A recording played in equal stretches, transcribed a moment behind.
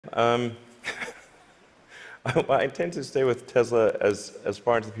I intend to stay with Tesla as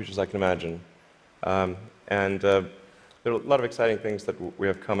far into the future as I can imagine. There are a lot of exciting things that we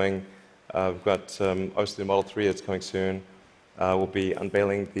have coming. We've got obviously the Model 3 that's coming soon. We'll be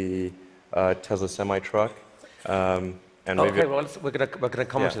unveiling the Tesla semi-truck. Okay, well, we're gonna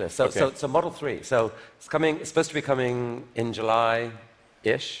come to this. So Model 3. So it's supposed to be coming in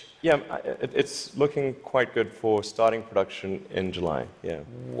July-ish. Yeah, it's looking quite good for starting production in July. Yeah.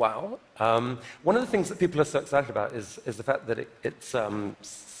 Wow. One of the things that people are so excited about is the fact that it's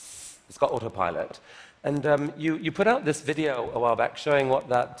got autopilot, and you put out this video a while back showing what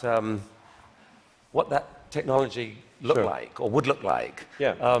that technology looked like or would look like.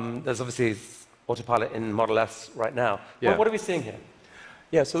 Yeah. There's obviously autopilot in Model S right now. Yeah. What are we seeing here?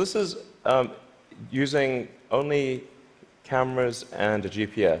 Yeah. So this is using only cameras and a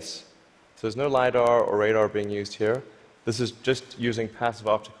GPS. So there's no LiDAR or radar being used here. This is just using passive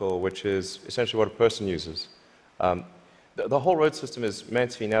optical, which is essentially what a person uses. The whole road system is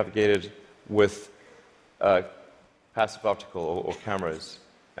meant to be navigated with passive optical or cameras.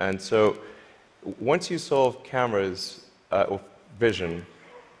 And so once you solve cameras or vision,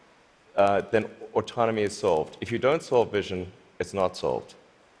 then autonomy is solved. If you don't solve vision, it's not solved.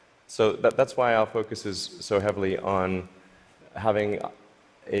 So that's why our focus is so heavily on having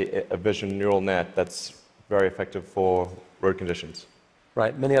a vision neural net that's very effective for road conditions.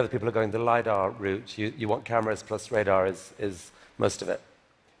 Right. Many other people are going the LiDAR route. You want cameras plus radar is most of it.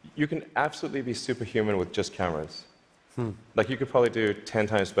 You can absolutely be superhuman with just cameras. Like you could probably do 10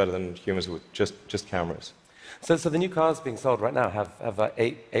 times better than humans with just cameras. So the new cars being sold right now have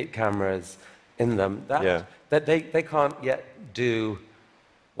eight cameras in them. That they can't yet do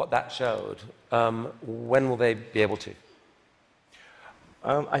what that showed. When will they be able to?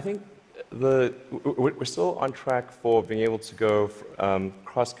 I think we're still on track for being able to go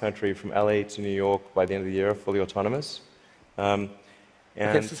cross-country from LA to New York by the end of the year, fully autonomous. Okay,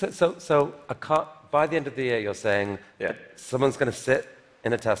 so a car, by the end of the year, you're saying someone's going to sit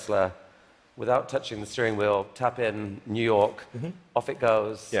in a Tesla without touching the steering wheel, tap in New York, off it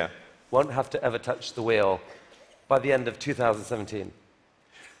goes, won't have to ever touch the wheel by the end of 2017.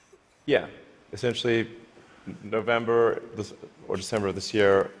 Yeah, essentially November or December of this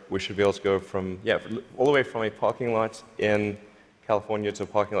year, we should be able to go from, all the way from a parking lot in California to a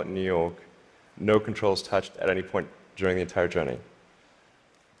parking lot in New York, no controls touched at any point during the entire journey.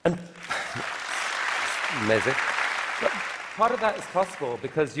 And amazing. But part of that is possible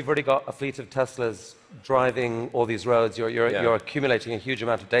because you've already got a fleet of Teslas driving all these roads. You're accumulating a huge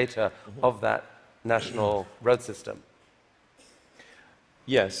amount of data of that national road system.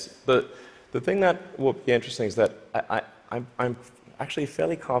 Yes, but the thing that will be interesting is that I'm actually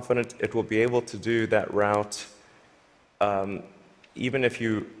fairly confident it will be able to do that route even if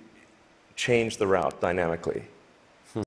you change the route dynamically.